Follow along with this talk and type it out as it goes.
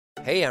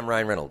Hey, I'm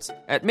Ryan Reynolds.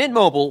 At Mint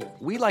Mobile,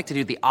 we like to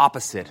do the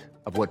opposite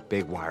of what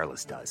Big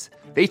Wireless does.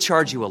 They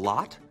charge you a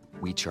lot,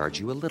 we charge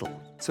you a little.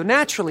 So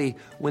naturally,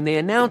 when they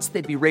announced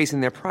they'd be raising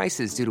their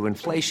prices due to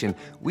inflation,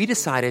 we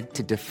decided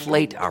to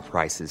deflate our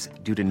prices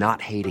due to not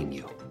hating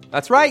you.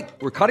 That's right.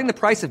 We're cutting the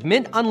price of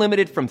Mint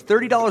Unlimited from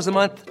 $30 a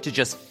month to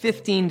just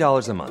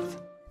 $15 a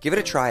month. Give it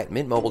a try at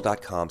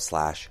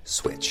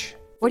mintmobile.com/switch.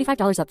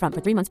 $45 up front for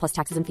 3 months plus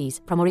taxes and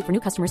fees. Promo rate for new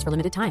customers for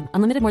limited time.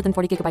 Unlimited more than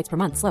 40 gigabytes per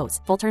month. Slows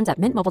full terms at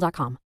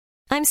mintmobile.com.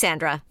 I'm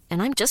Sandra, and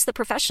I'm just the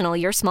professional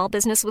your small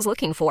business was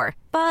looking for.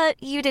 But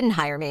you didn't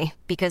hire me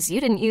because you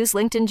didn't use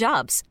LinkedIn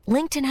Jobs.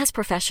 LinkedIn has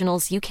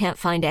professionals you can't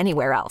find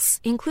anywhere else,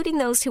 including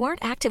those who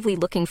aren't actively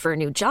looking for a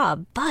new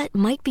job, but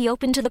might be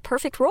open to the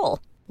perfect role,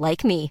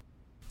 like me.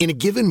 In a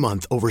given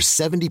month, over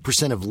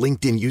 70% of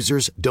LinkedIn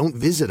users don't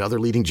visit other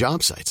leading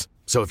job sites.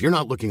 So if you're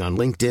not looking on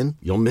LinkedIn,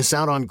 you'll miss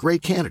out on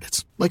great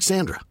candidates like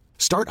Sandra.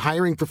 Start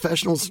hiring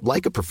professionals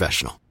like a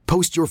professional.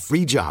 Post your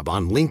free job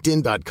on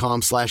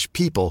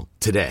linkedin.com/people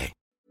today.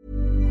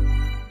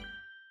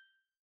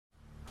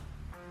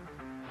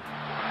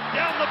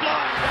 Down the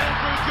blind,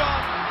 Andrew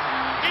John.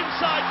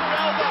 Inside for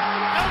Albert.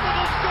 Albert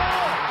will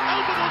score.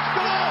 Albert will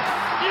score.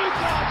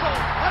 Newcastle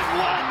have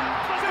won.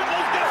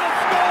 Sybil's going to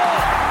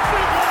score.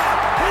 Sybil,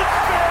 it's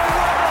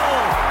farewell.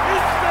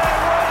 It's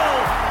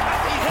farewell.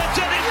 He hits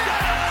it. He's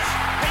got it.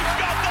 He's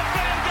got the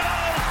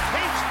Bengals.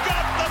 He's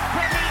got the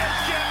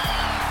Premiership.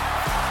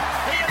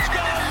 He has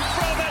gone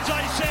from, as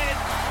I said,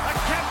 a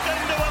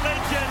captain to a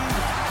legend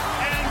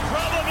and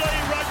probably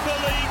rugby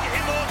league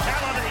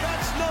immortality.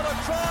 That's not a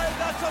try.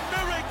 That's a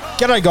miracle.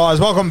 G'day guys,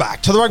 welcome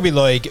back to the Rugby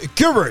League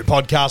Guru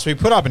podcast. We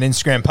put up an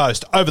Instagram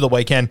post over the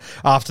weekend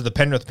after the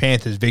Penrith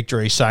Panthers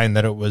victory saying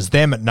that it was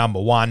them at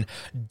number one,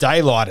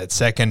 Daylight at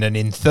second, and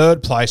in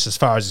third place as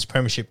far as this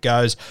premiership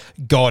goes,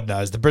 God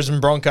knows. The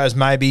Brisbane Broncos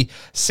maybe,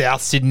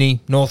 South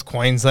Sydney, North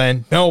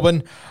Queensland,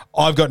 Melbourne,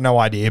 I've got no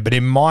idea, but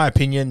in my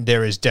opinion,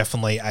 there is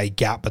definitely a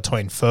gap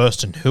between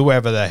first and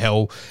whoever the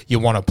hell you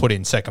want to put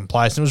in second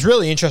place. And it was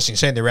really interesting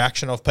seeing the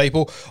reaction of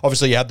people.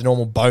 Obviously, you had the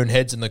normal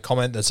boneheads in the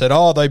comment that said,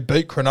 oh, they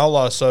beat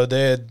Cronulla, so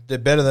they're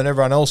better than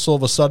everyone else all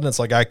of a sudden. It's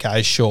like,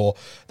 okay, sure.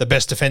 The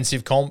best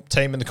defensive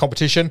team in the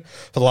competition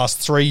for the last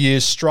 3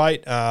 years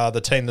straight,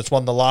 the team that's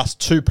won the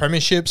last two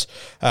premierships.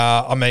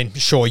 I mean,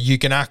 sure, you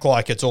can act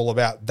like it's all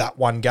about that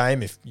one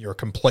game if you're a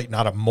complete and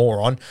utter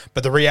moron,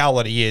 but the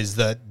reality is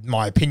that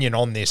my opinion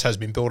on this has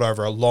been built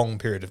over a long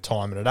period of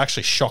time, and it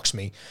actually shocks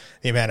me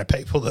the amount of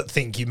people that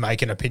think you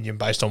make an opinion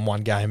based on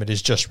one game. It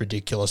is just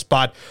ridiculous.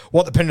 But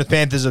what the Penrith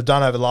Panthers have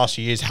done over the last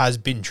few years has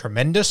been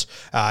tremendous.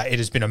 It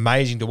has been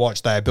amazing to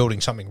watch. They are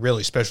building something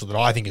really special that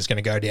I think is going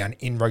to go down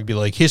in rugby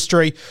league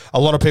history. A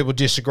lot of people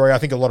disagree. I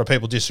think a lot of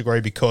people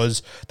disagree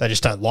because they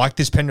just don't like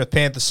this Penrith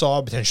Panthers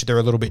side. Potentially they're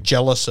a little bit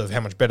jealous of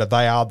how much better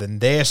they are than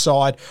their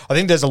side. I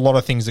think there's a lot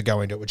of things that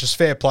go into it, which is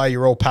fair play.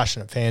 You're all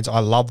passionate fans. I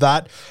love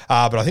that.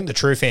 But I think the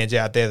true fans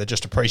out there that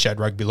just appreciate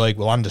rugby league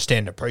will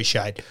understand and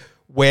appreciate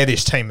where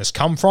this team has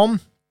come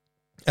from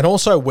and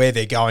also where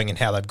they're going and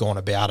how they've gone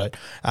about it.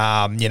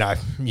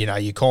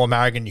 You call them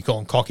arrogant, you call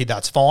them cocky,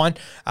 that's fine.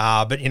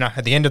 But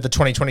at the end of the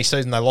 2020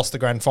 season, they lost the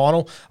grand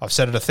final. I've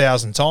said it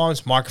 1,000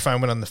 times.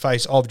 Microphone went on the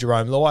face of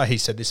Jerome Lawyer. He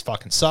said, this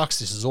fucking sucks.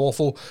 This is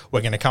awful.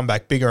 We're going to come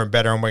back bigger and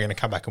better, and we're going to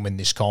come back and win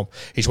this comp.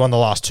 He's won the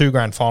last two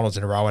grand finals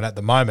in a row, and at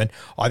the moment,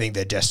 I think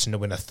they're destined to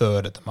win a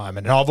third at the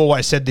moment. And I've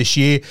always said this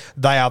year,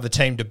 they are the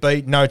team to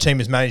beat. No team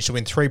has managed to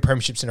win 3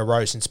 premierships in a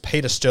row since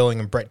Peter Sterling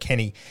and Brett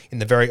Kenny in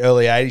the very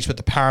early 80s with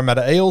the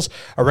Parramatta Eels,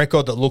 a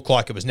record that looked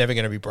like it was never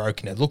going to be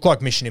broken. It looked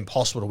like mission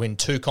impossible to win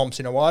 2 comps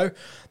in a row.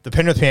 The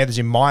Penrith Panthers,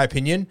 in my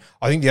opinion,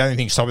 I think the only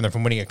thing stopping them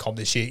from winning a comp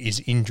this year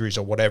is injuries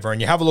or whatever. And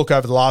you have a look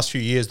over the last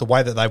few years, the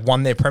way that they've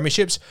won their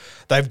premierships,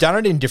 they've done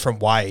it in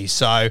different ways.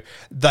 So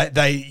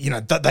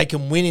they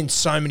can win in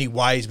so many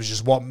ways, which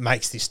is what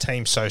makes this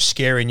team so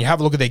scary. And you have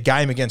a look at their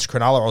game against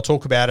Cronulla. I'll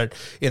talk about it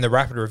in the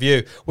rapid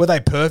review. Were they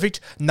perfect?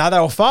 No, they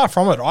were far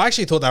from it. I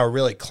actually thought they were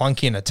really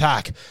clunky in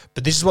attack.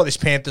 But this is what this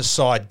Panthers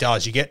side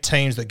does. You get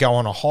teams that go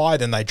on a high,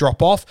 then they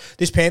drop off.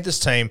 This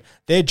Panthers team,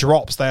 their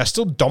drops, they are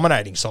still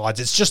dominating sides.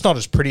 It's just not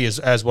as pretty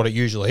as what it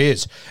usually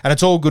is. And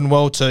it's all good and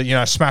well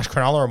to, smash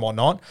Cronulla and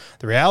whatnot.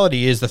 The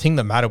reality is the thing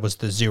that mattered was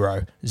the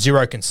zero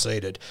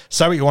conceded.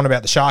 Say what you want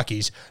about the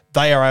Sharkies,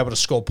 they are able to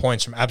score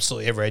points from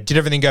absolutely everywhere. Did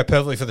everything go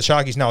perfectly for the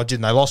Sharkies? No, it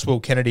didn't. They lost Will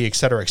Kennedy, et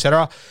cetera, et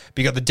cetera. But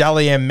you got the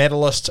Dally M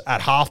medalist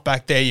at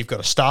halfback there. You've got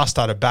a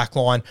star-studded back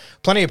line.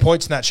 Plenty of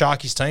points in that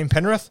Sharkies team.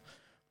 Penrith,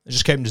 they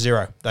just keep them to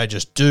 0. They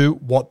just do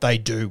what they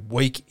do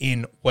week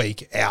in,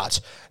 week out.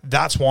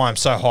 That's why I'm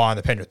so high on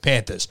the Penrith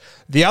Panthers.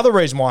 The other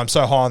reason why I'm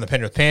so high on the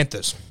Penrith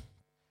Panthers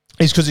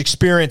is because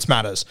experience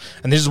matters.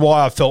 And this is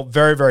why I've felt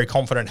very, very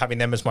confident having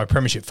them as my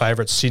premiership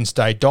favourites since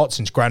day dot,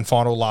 since grand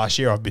final last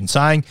year. I've been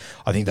saying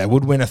I think they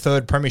would win a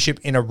 3rd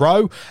premiership in a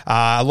row.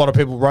 A lot of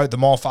people wrote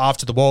them off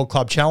after the World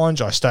Club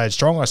Challenge. I stayed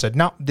strong. I said,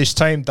 no, this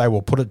team, they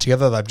will put it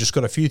together. They've just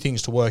got a few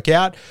things to work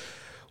out.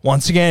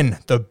 Once again,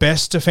 the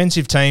best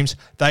defensive teams,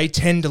 they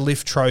tend to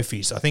lift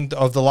trophies. I think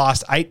of the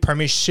last 8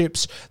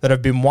 premierships that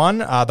have been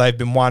won, they've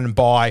been won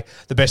by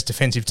the best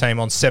defensive team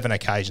on 7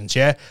 occasions,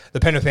 yeah?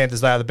 The Penrith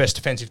Panthers, they are the best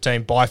defensive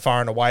team by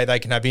far and away. They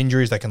can have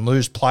injuries, they can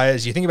lose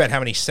players. You think about how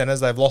many centres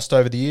they've lost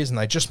over the years, and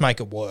they just make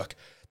it work.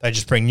 They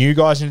just bring new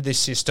guys into this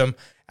system,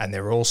 and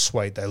they're all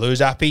sweet. They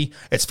lose Appy.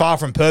 It's far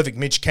from perfect,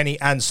 Mitch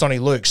Kenny and Sonny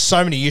Luke.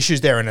 So many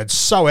issues there, and it's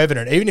so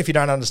evident. Even if you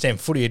don't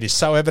understand footy, it is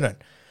so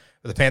evident.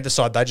 But the Panthers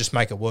side, they just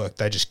make it work.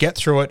 They just get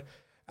through it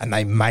and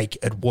they make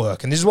it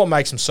work. And this is what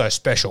makes them so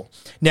special.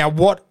 Now,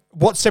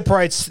 what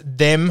separates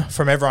them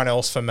from everyone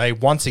else for me,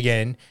 once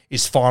again,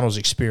 is finals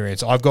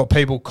experience. I've got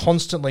people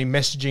constantly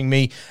messaging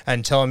me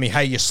and telling me,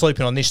 hey, you're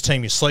sleeping on this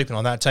team, you're sleeping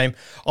on that team.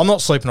 I'm not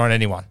sleeping on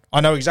anyone.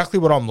 I know exactly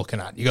what I'm looking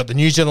at. You got the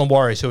New Zealand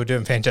Warriors who are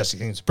doing fantastic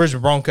things. The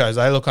Brisbane Broncos,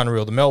 they look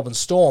unreal. The Melbourne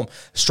Storm,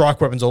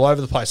 strike weapons all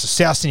over the place. The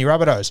South Sydney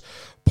Rabbitohs,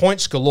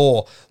 points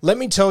galore. Let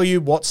me tell you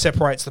what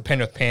separates the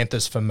Penrith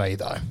Panthers for me,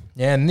 though.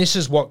 Yeah, and this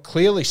is what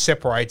clearly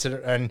separates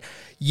it. And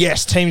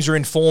yes, teams are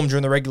informed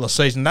during the regular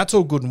season. That's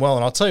all good and well.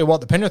 And I'll tell you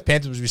what, the Penrith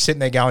Panthers will be sitting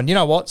there going, you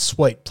know what,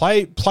 sweet,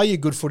 play your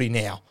good footy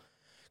now.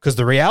 Because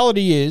the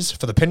reality is,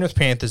 for the Penrith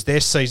Panthers,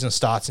 their season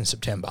starts in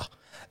September.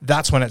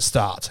 That's when it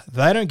starts.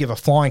 They don't give a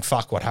flying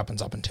fuck what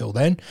happens up until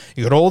then.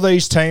 You got all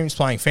these teams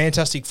playing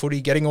fantastic footy,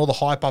 getting all the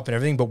hype up and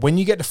everything. But when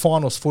you get to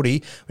finals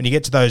footy, when you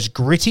get to those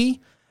gritty,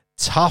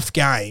 tough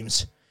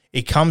games,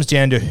 it comes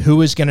down to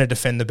who is going to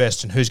defend the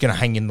best and who's going to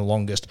hang in the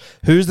longest.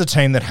 Who's the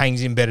team that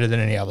hangs in better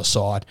than any other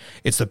side?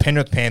 It's the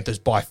Penrith Panthers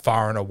by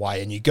far and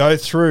away. And you go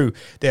through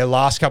their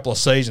last couple of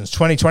seasons.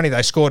 2020,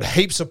 they scored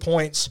heaps of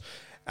points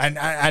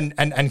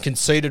and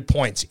conceded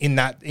points in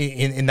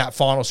that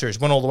final series.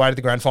 Went all the way to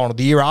the grand final.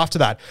 The year after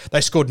that, they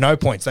scored no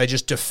points. They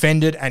just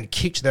defended and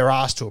kicked their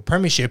ass to a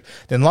premiership.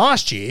 Then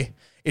last year,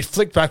 it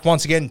flicked back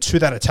once again to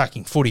that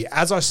attacking footy.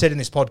 As I said in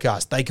this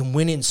podcast, they can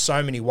win in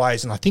so many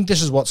ways, and I think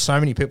this is what so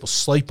many people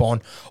sleep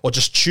on or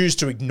just choose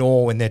to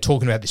ignore when they're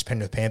talking about this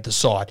Penrith Panthers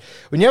side.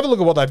 When you have a look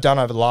at what they've done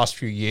over the last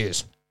few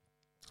years,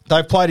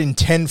 they've played in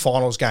 10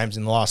 finals games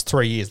in the last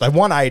 3 years. They've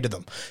won 8 of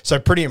them, so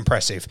pretty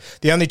impressive.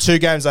 The only 2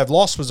 games they've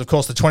lost was, of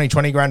course, the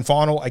 2020 grand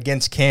final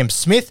against Cam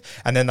Smith,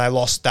 and then they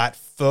lost that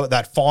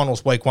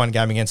finals week 1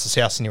 game against the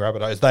South Sydney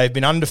Rabbitohs. They've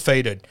been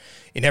undefeated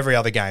in every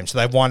other game. So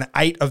they've won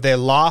 8 of their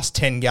last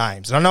 10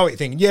 games. And I know what you're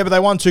thinking, yeah, but they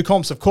won 2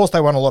 comps. Of course they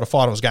won a lot of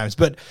finals games.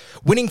 But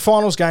winning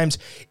finals games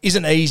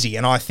isn't easy.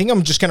 And I think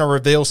I'm just going to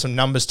reveal some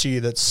numbers to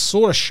you that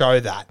sort of show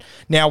that.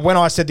 Now, when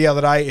I said the other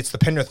day, it's the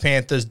Penrith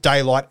Panthers,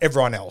 Daylight,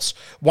 everyone else.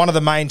 One of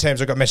the main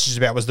teams I got messages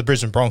about was the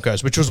Brisbane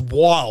Broncos, which was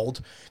wild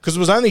because it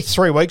was only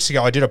 3 weeks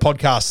ago I did a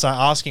podcast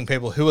asking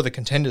people who are the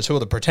contenders, who are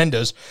the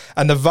pretenders.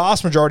 And the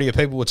vast majority of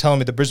people were telling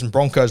me the Brisbane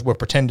Broncos were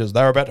pretenders.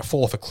 They were about to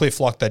fall off a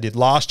cliff like they did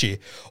last year.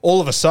 All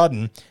of a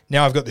sudden,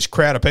 now I've got this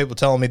crowd of people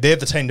telling me they're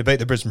the team to beat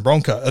the Brisbane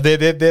Broncos. They're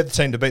the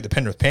team to beat the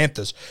Penrith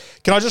Panthers.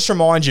 Can I just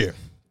remind you,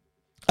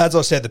 as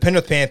I said, the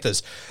Penrith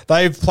Panthers,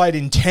 they've played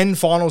in 10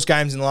 finals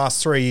games in the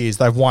last 3 years.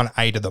 They've won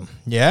 8 of them,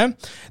 yeah?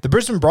 The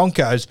Brisbane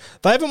Broncos,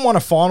 they haven't won a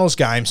finals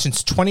game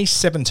since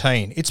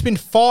 2017. It's been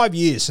 5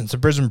 years since the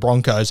Brisbane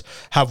Broncos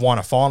have won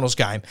a finals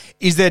game.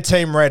 Is their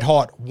team red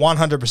hot?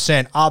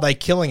 100%. Are they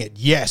killing it?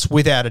 Yes,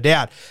 without a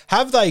doubt.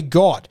 Have they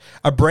got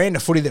a brand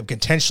of footy that can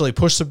potentially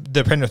push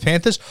the Penrith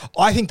Panthers?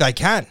 I think they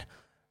can.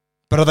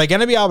 But are they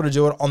going to be able to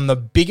do it on the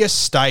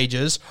biggest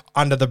stages,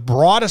 under the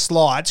brightest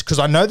lights? Because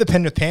I know the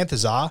Penrith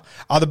Panthers are.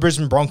 Are the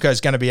Brisbane Broncos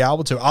going to be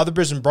able to? Are the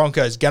Brisbane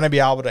Broncos going to be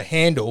able to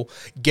handle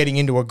getting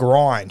into a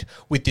grind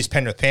with this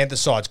Penrith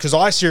Panthers side? Because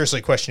I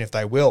seriously question if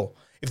they will.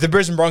 If the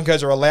Brisbane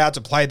Broncos are allowed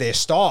to play their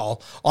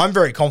style, I'm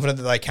very confident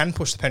that they can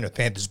push the Penrith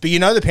Panthers. But you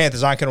know the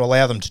Panthers aren't going to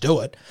allow them to do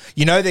it.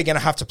 You know they're going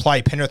to have to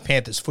play Penrith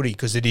Panthers footy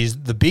because it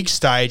is the big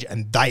stage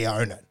and they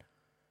own it.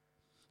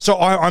 So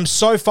I'm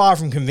so far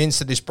from convinced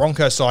that this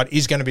Broncos side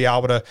is going to be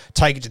able to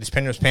take it to this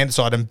Penrith Panthers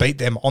side and beat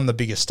them on the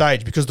biggest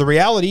stage, because the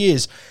reality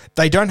is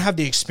they don't have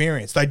the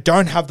experience. They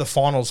don't have the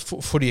finals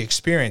footy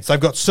experience. They've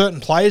got certain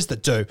players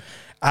that do.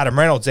 Adam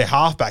Reynolds, their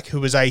halfback,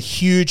 who is a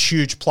huge,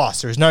 huge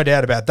plus. There is no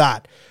doubt about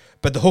that.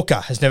 But the hooker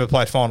has never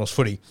played finals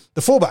footy.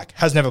 The fullback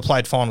has never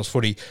played finals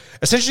footy.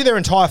 Essentially, their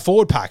entire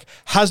forward pack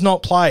has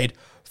not played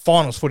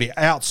finals footy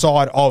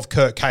outside of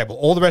Kurt Cable.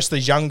 All the rest of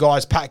these young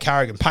guys, Pat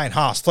Carrigan, Payne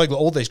Haas, Flegler,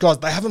 all these guys,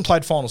 they haven't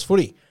played finals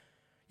footy.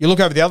 You look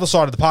over the other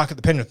side of the park at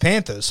the Penrith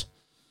Panthers,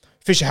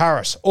 Fisher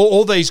Harris,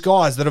 all these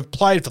guys that have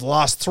played for the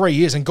last 3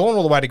 years and gone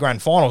all the way to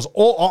grand finals.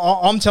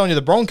 I'm telling you,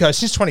 the Broncos,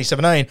 since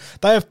 2017,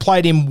 they have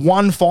played in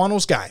 1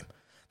 finals game.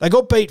 They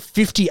got beat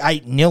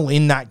 58-0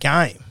 in that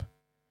game.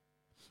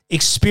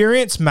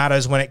 Experience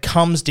matters when it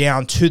comes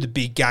down to the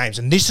big games,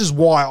 and this is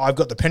why I've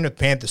got the Penrith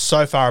Panthers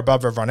so far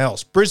above everyone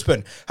else.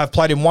 Brisbane have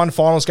played in 1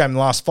 finals game in the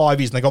last 5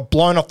 years, and they got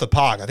blown off the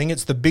park. I think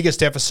it's the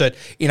biggest deficit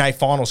in a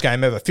finals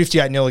game ever,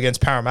 58-0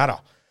 against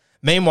Parramatta.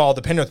 Meanwhile,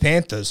 the Penrith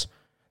Panthers,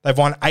 they've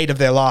won 8 of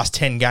their last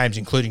 10 games,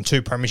 including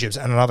 2 premierships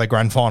and another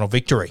grand final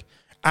victory.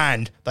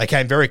 And they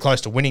came very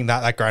close to winning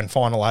that grand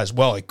final as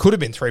well. It could have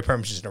been 3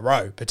 premierships in a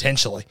row,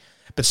 potentially.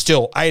 But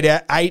still,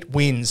 8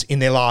 wins in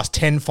their last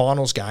 10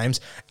 finals games,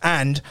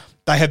 and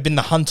they have been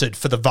the hunted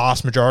for the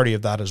vast majority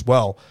of that as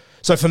well.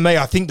 So for me,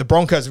 I think the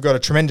Broncos have got a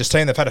tremendous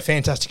team. They've had a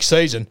fantastic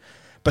season.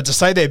 But to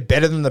say they're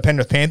better than the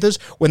Penrith Panthers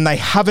when they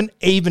haven't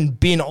even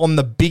been on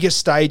the biggest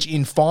stage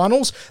in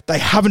finals, they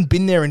haven't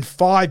been there in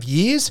 5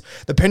 years.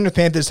 The Penrith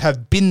Panthers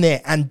have been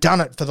there and done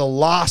it for the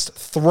last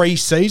 3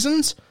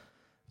 seasons.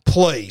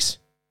 Please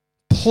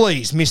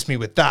miss me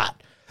with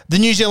that. The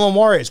New Zealand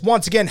Warriors,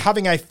 once again,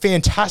 having a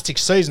fantastic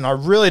season. I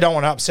really don't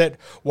want to upset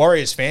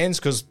Warriors fans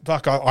because,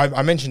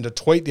 I mentioned a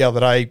tweet the other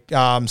day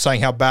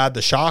saying how bad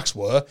the Sharks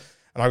were.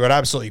 And I got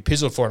absolutely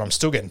pizzled for it. I'm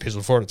still getting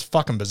pizzled for it. It's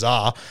fucking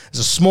bizarre. There's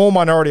a small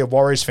minority of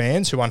Warriors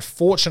fans who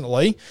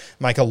unfortunately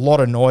make a lot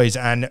of noise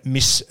and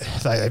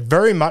they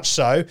very much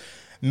so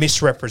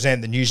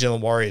misrepresent the New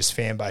Zealand Warriors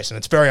fan base. And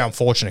it's very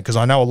unfortunate because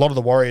I know a lot of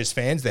the Warriors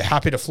fans, they're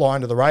happy to fly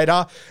under the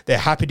radar. They're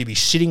happy to be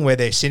sitting where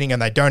they're sitting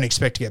and they don't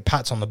expect to get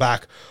pats on the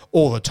back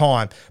all the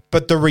time.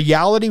 But the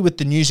reality with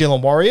the New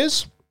Zealand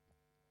Warriors,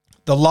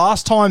 the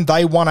last time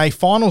they won a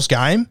finals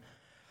game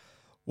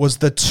was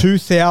the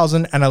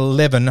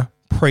 2011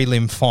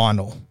 prelim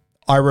final.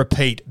 I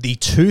repeat, the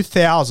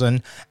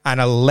 2011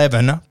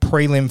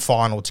 prelim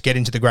final to get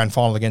into the grand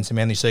final against the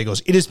Manly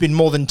Seagulls. It has been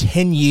more than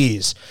 10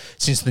 years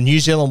since the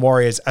New Zealand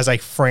Warriors as a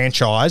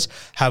franchise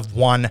have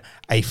won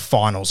a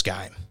finals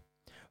game.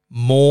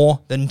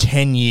 More than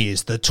 10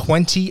 years. The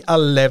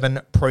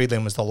 2011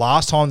 prelim was the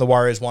last time the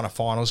Warriors won a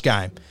finals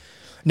game.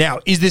 Now,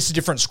 is this a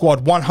different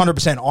squad?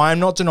 100%. I am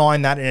not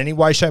denying that in any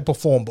way, shape, or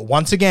form. But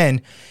once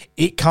again,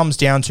 it comes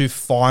down to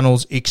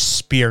finals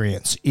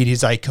experience. It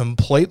is a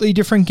completely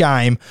different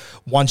game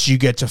once you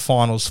get to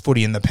finals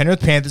footy. And the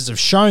Penrith Panthers have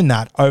shown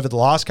that over the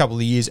last couple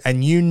of years.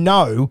 And you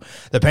know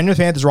the Penrith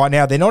Panthers right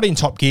now, they're not in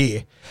top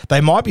gear.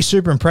 They might be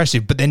super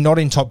impressive, but they're not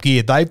in top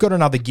gear. They've got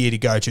another gear to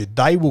go to.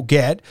 They will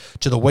get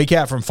to the week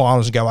out from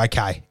finals and go,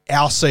 okay,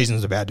 our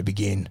season's about to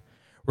begin.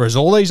 Whereas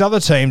all these other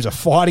teams are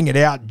fighting it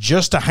out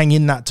just to hang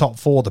in that top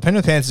 4. The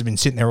Penrith Panthers have been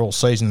sitting there all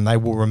season and they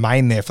will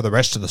remain there for the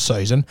rest of the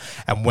season.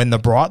 And when the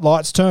bright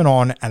lights turn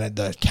on and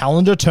the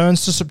calendar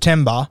turns to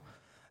September,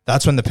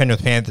 that's when the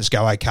Penrith Panthers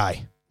go,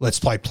 okay, let's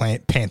play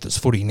Panthers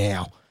footy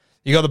now.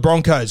 You got the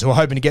Broncos who are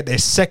hoping to get their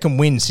second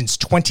win since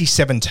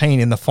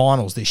 2017 in the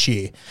finals this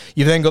year.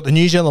 You've then got the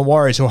New Zealand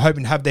Warriors who are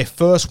hoping to have their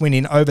first win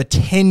in over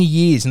 10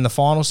 years in the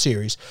finals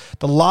series.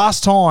 The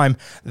last time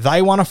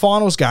they won a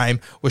finals game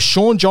was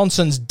Shaun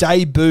Johnson's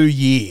debut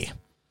year,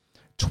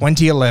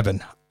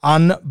 2011.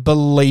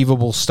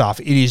 Unbelievable stuff.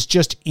 It is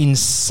just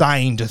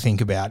insane to think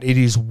about. It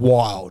is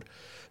wild.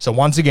 So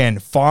once again,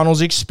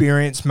 finals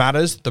experience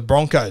matters. The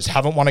Broncos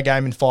haven't won a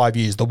game in 5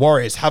 years. The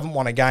Warriors haven't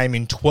won a game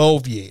in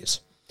 12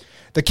 years.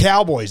 The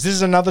Cowboys, this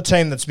is another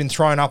team that's been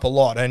thrown up a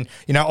lot. And,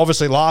 you know,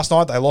 obviously last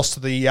night they lost to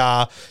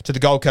the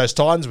Gold Coast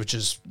Titans, which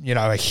is, you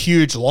know, a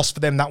huge loss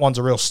for them. That one's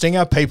a real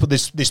stinger.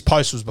 This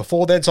post was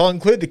before then. So I'll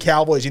include the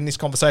Cowboys in this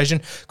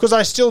conversation because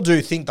I still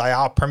do think they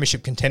are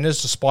premiership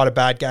contenders despite a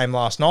bad game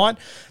last night.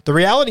 The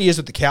reality is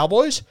with the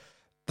Cowboys,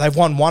 they've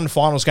won one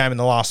finals game in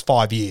the last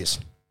 5 years.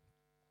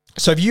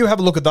 So if you have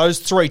a look at those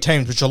 3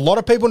 teams, which a lot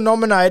of people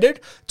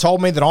nominated,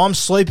 told me that I'm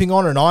sleeping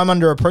on and I'm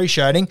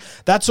underappreciating,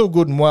 that's all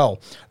good and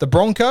well. The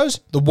Broncos,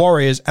 the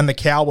Warriors, and the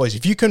Cowboys,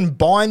 if you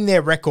combine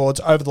their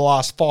records over the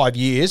last 5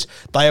 years,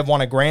 they have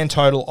won a grand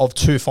total of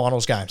 2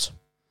 finals games.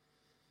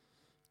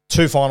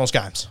 2 finals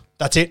games.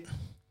 That's it.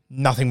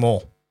 Nothing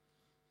more.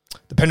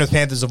 The Penrith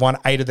Panthers have won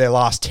 8 of their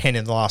last 10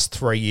 in the last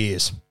 3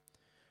 years.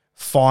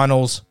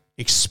 Finals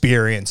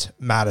experience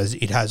matters.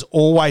 It has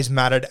always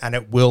mattered and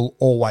it will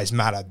always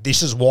matter.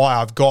 This is why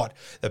I've got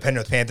the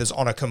Penrith Panthers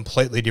on a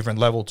completely different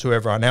level to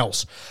everyone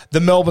else. The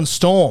Melbourne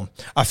Storm,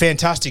 a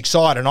fantastic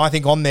side, and I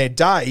think on their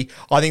day,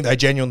 I think they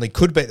genuinely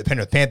could beat the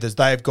Penrith Panthers.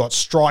 They've got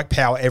strike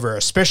power everywhere,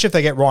 especially if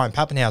they get Ryan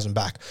Pappenhausen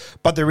back.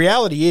 But the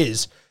reality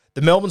is,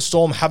 the Melbourne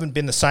Storm haven't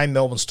been the same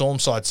Melbourne Storm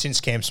side since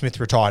Cam Smith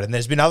retired, and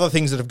there's been other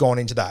things that have gone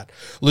into that.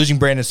 Losing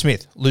Brandon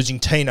Smith, losing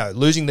Tino,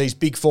 losing these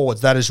big forwards,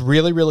 that has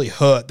really, really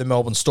hurt the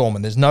Melbourne Storm,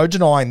 and there's no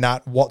denying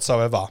that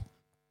whatsoever.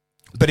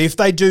 But if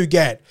they do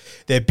get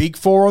their big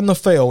 4 on the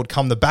field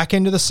come the back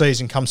end of the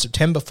season, come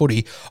September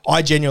footy,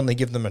 I genuinely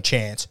give them a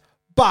chance.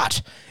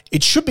 But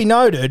it should be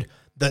noted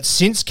that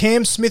since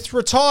Cam Smith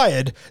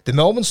retired, the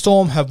Melbourne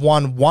Storm have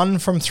won 1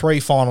 from 3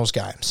 finals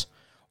games.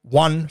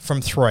 1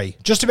 from 3.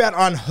 Just about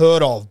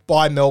unheard of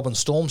by Melbourne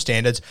Storm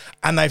standards,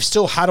 and they've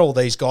still had all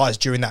these guys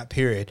during that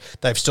period.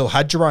 They've still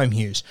had Jerome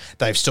Hughes.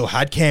 They've still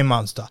had Cam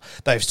Munster.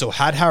 They've still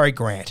had Harry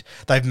Grant.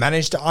 They've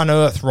managed to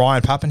unearth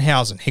Ryan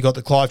Pappenhausen. He got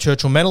the Clive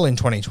Churchill Medal in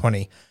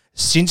 2020.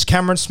 Since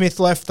Cameron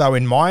Smith left, though,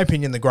 in my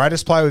opinion, the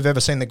greatest player we've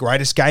ever seen, the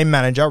greatest game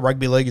manager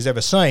rugby league has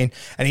ever seen,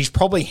 and he's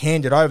probably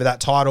handed over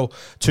that title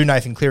to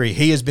Nathan Cleary.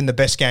 He has been the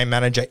best game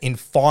manager in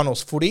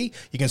finals footy.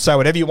 You can say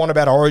whatever you want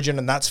about Origin,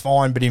 and that's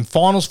fine, but in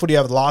finals footy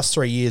over the last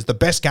 3 years, the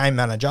best game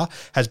manager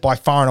has by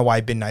far and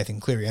away been Nathan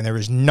Cleary, and there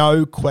is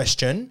no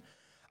question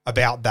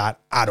about that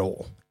at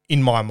all,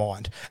 in my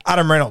mind.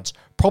 Adam Reynolds,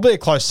 probably a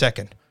close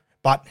second,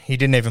 but he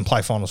didn't even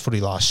play finals footy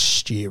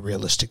last year,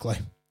 realistically.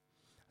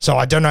 So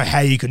I don't know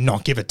how you could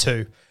not give it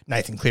to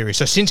Nathan Cleary.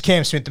 So since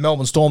Cam Smith, the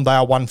Melbourne Storm, they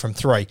are 1 from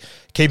 3.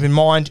 Keep in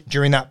mind,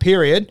 during that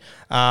period,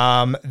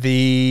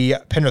 the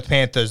Penrith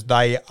Panthers,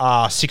 they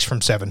are 6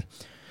 from 7.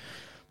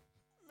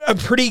 A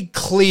pretty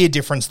clear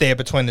difference there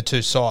between the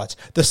two sides.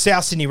 The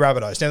South Sydney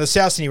Rabbitohs. Now, the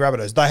South Sydney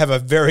Rabbitohs, they have a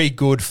very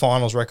good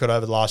finals record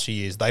over the last few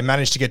years. They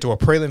managed to get to a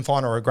prelim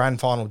final or a grand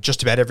final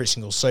just about every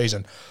single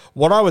season.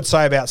 What I would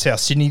say about South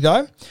Sydney, though,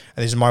 and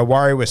this is my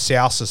worry with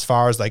South as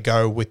far as they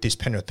go with this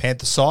Penrith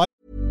Panthers side.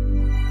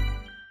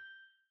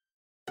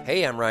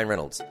 Hey, I'm Ryan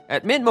Reynolds.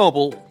 At Mint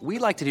Mobile, we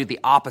like to do the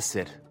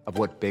opposite of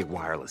what Big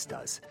Wireless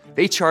does.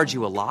 They charge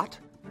you a lot.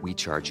 We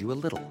charge you a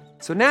little.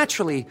 So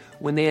naturally,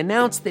 when they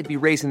announced they'd be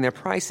raising their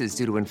prices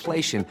due to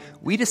inflation,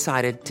 we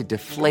decided to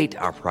deflate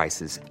our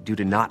prices due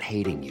to not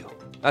hating you.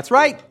 That's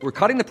right. We're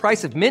cutting the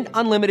price of Mint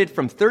Unlimited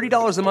from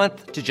 $30 a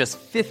month to just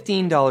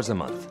 $15 a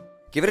month.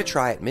 Give it a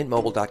try at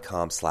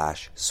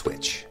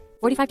mintmobile.com/switch.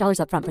 $45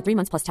 up front for 3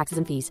 months plus taxes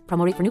and fees.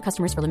 Promo rate for new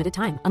customers for limited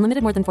time.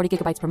 Unlimited more than 40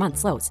 gigabytes per month.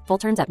 Slows full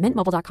terms at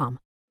mintmobile.com.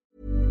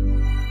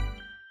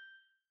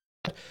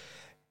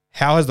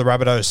 How has the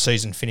Rabbitohs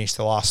season finished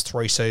the last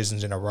 3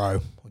 seasons in a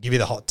row? I'll give you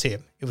the hot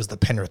tip. It was the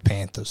Penrith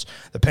Panthers.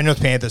 The Penrith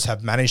Panthers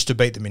have managed to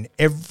beat them in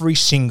every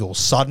single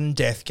sudden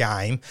death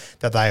game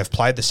that they have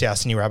played the South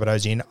Sydney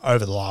Rabbitohs in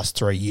over the last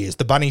 3 years.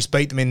 The Bunnies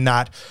beat them in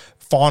that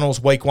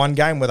finals week 1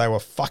 game where they were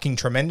fucking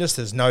tremendous.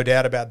 There's no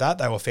doubt about that.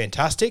 They were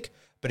fantastic.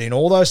 But in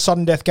all those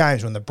sudden death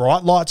games, when the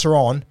bright lights are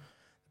on,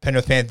 the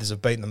Penrith Panthers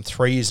have beaten them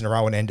 3 years in a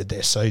row and ended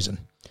their season.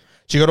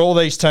 So you got all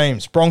these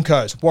teams,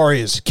 Broncos,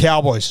 Warriors,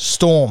 Cowboys,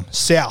 Storm,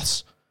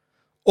 Souths,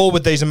 all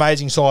with these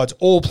amazing sides,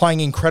 all playing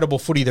incredible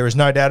footy. There is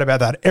no doubt about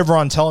that.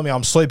 Everyone telling me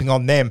I'm sleeping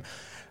on them.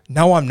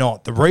 No, I'm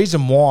not. The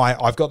reason why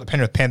I've got the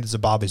Penrith Panthers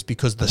above is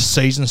because the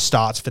season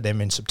starts for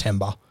them in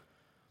September.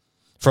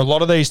 For a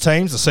lot of these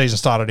teams, the season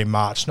started in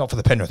March, not for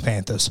the Penrith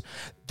Panthers.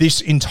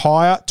 This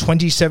entire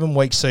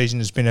 27-week season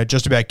has been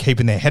just about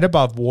keeping their head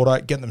above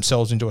water, getting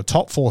themselves into a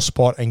top 4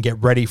 spot and get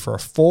ready for a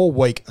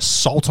 4-week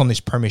assault on this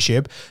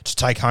premiership to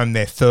take home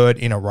their 3rd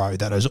in a row.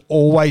 That has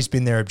always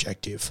been their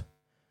objective.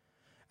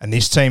 And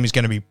this team is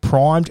going to be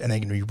primed and they're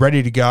going to be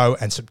ready to go.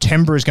 And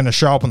September is going to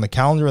show up on the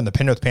calendar and the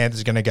Penrith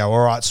Panthers are going to go,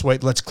 all right,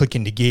 sweet, let's click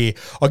into gear.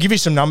 I'll give you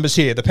some numbers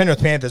here. The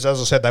Penrith Panthers,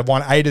 as I said, they've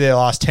won 8 of their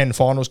last 10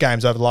 finals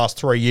games over the last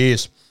 3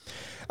 years.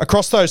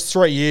 Across those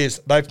 3 years,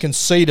 they've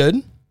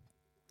conceded,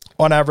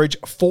 on average,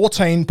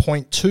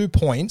 14.2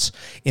 points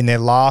in their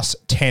last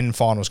 10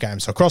 finals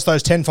games. So across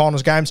those 10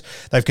 finals games,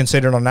 they've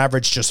conceded on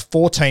average just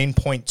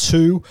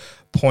 14.2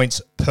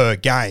 points per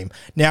game.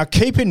 Now,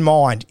 keep in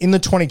mind, in the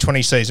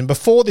 2020 season,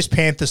 before this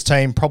Panthers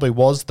team probably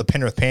was the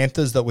Penrith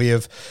Panthers that we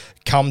have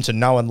come to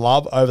know and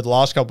love over the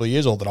last couple of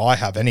years, or that I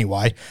have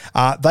anyway,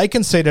 they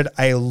conceded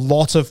a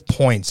lot of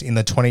points in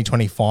the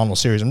 2020 final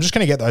series. I'm just going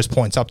to get those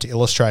points up to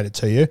illustrate it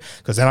to you,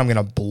 because then I'm going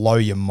to blow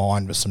your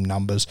mind with some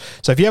numbers.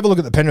 So if you have a look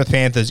at the Penrith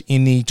Panthers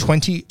in the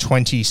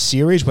 2020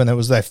 series, when it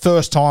was their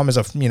first time as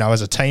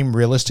a team,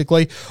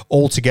 realistically,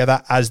 all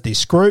together as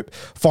this group,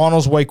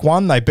 finals week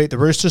 1, they beat the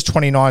Roosters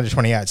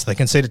 29-28. So they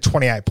conceded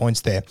 28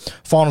 points there.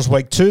 Finals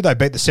week 2, they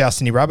beat the South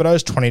Sydney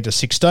Rabbitohs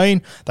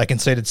 20-16. They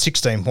conceded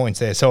 16 points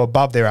there, so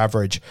above their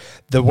average.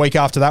 The week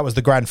after that was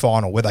the grand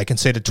final, where they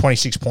conceded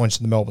 26 points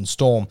to the Melbourne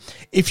Storm.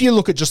 If you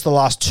look at just the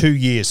last 2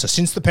 years, so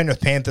since the Penrith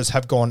Panthers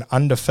have gone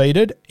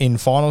undefeated in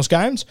finals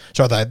games,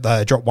 so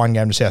they dropped 1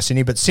 game to South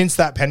Sydney, but since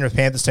that Penrith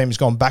Panthers team has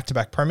gone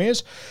back-to-back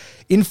premiers,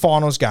 in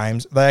finals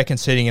games, they are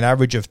conceding an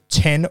average of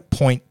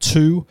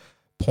 10.2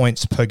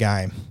 points per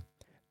game.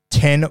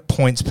 10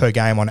 points per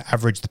game on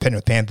average the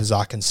Penrith Panthers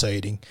are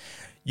conceding.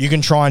 You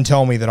can try and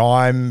tell me that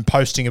I'm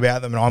posting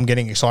about them and I'm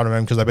getting excited about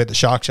them because they beat the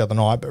Sharks the other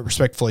night, but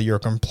respectfully, you're a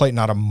complete and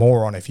utter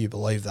moron if you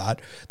believe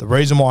that. The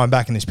reason why I'm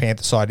backing this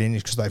Panther side in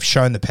is because they've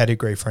shown the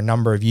pedigree for a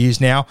number of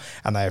years now,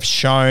 and they have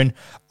shown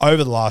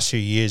over the last few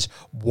years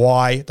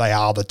why they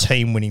are the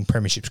team winning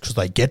premierships, because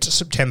they get to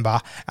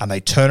September and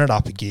they turn it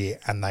up a gear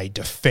and they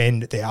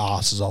defend their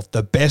asses off.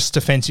 The best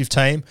defensive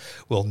team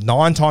will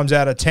 9 times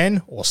out of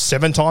 10 or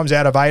 7 times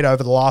out of 8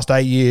 over the last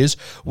 8 years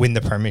win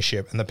the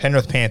premiership. And the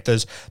Penrith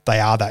Panthers, they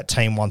are that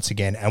team once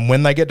again. And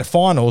when they get to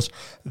finals,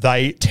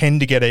 they tend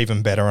to get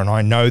even better. And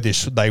I know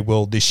they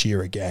will this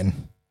year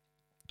again.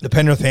 The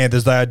Penrith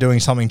Panthers, they are doing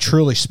something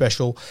truly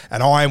special,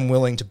 and I am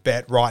willing to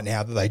bet right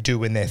now that they do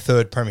win their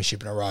 3rd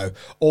premiership in a row.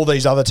 All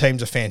these other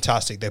teams are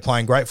fantastic. They're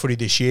playing great footy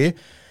this year,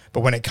 but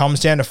when it comes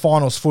down to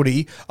finals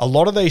footy, a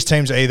lot of these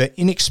teams are either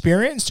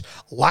inexperienced,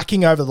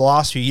 lacking over the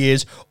last few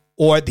years,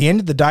 or at the end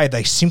of the day,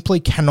 they simply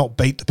cannot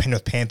beat the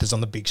Penrith Panthers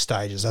on the big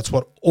stages. That's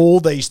what all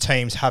these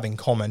teams have in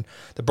common.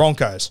 The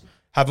Broncos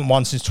haven't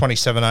won since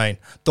 2017.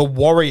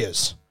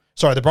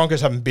 The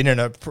Broncos haven't been in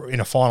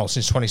a final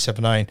since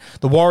 2017.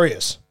 The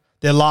Warriors,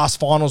 their last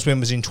finals win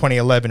was in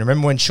 2011.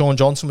 Remember when Sean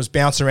Johnson was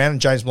bouncing around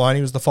and James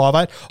Maloney was the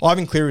 5'8"?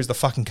 Ivan Cleary was the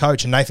fucking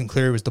coach and Nathan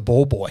Cleary was the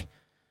ball boy.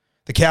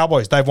 The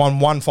Cowboys, they've won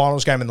 1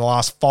 finals game in the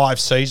last 5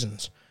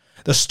 seasons.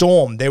 The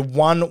Storm, their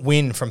 1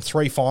 win from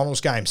 3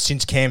 finals games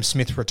since Cam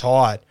Smith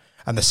retired.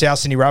 And the South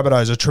Sydney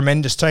Rabbitohs, a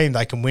tremendous team.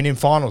 They can win in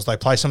finals. They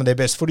play some of their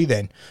best footy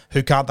then.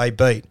 Who can't they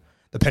beat?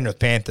 The Penrith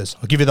Panthers.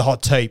 I'll give you the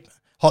hot tip.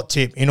 hot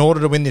tip, in order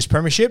to win this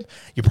premiership,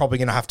 you're probably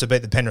going to have to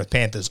beat the Penrith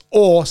Panthers,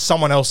 or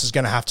someone else is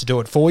going to have to do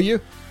it for you.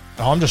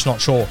 And I'm just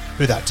not sure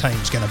who that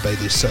team's going to be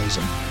this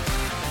season.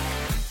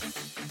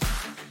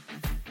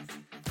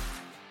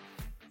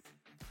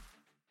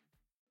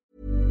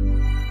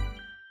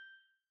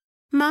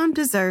 Mom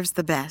deserves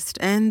the best,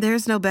 and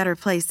there's no better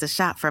place to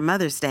shop for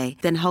Mother's Day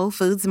than Whole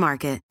Foods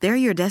Market. They're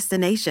your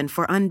destination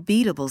for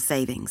unbeatable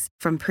savings,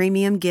 from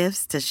premium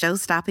gifts to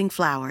show-stopping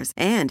flowers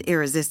and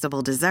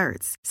irresistible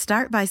desserts.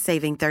 Start by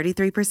saving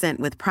 33%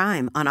 with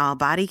Prime on all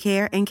body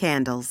care and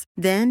candles.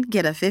 Then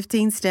get a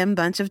 15-stem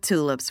bunch of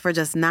tulips for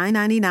just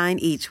 $9.99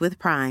 each with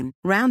Prime.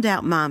 Round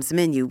out Mom's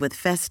menu with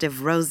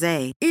festive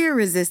rosé,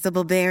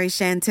 irresistible berry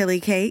chantilly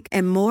cake,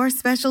 and more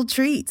special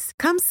treats.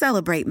 Come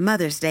celebrate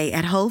Mother's Day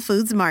at Whole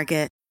Foods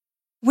Market.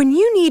 When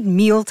you need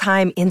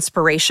mealtime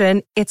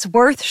inspiration, it's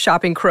worth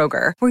shopping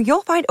Kroger, where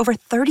you'll find over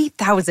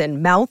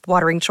 30,000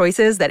 mouth-watering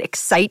choices that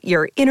excite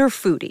your inner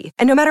foodie.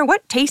 And no matter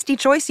what tasty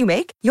choice you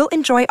make, you'll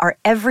enjoy our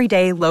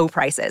everyday low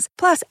prices,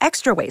 plus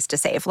extra ways to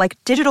save, like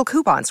digital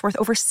coupons worth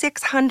over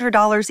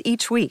 $600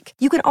 each week.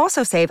 You can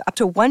also save up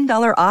to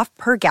 $1 off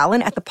per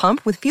gallon at the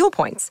pump with fuel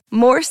points.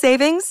 More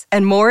savings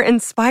and more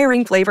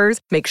inspiring flavors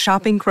make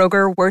shopping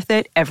Kroger worth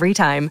it every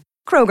time.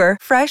 Kroger,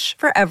 fresh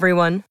for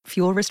everyone.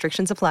 Fuel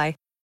restrictions apply.